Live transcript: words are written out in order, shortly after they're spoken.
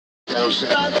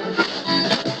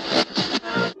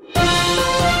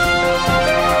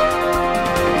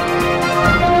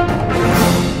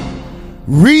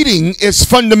Reading is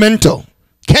fundamental.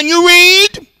 Can you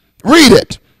read? Read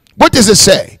it. What does it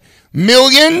say?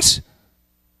 Millions,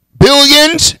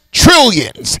 billions,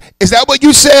 trillions. Is that what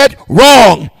you said?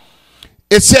 Wrong.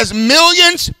 It says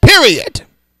millions, period.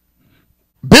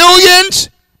 Billions,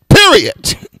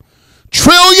 period.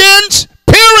 Trillions,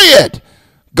 period.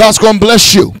 God's going to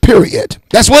bless you, period.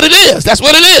 That's what it is. That's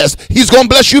what it is. He's going to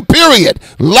bless you, period.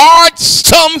 Large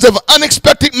sums of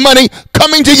unexpected money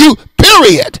coming to you,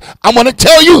 period. I want to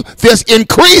tell you, there's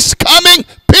increase coming,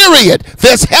 period.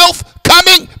 There's health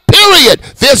coming, period.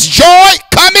 There's joy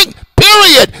coming,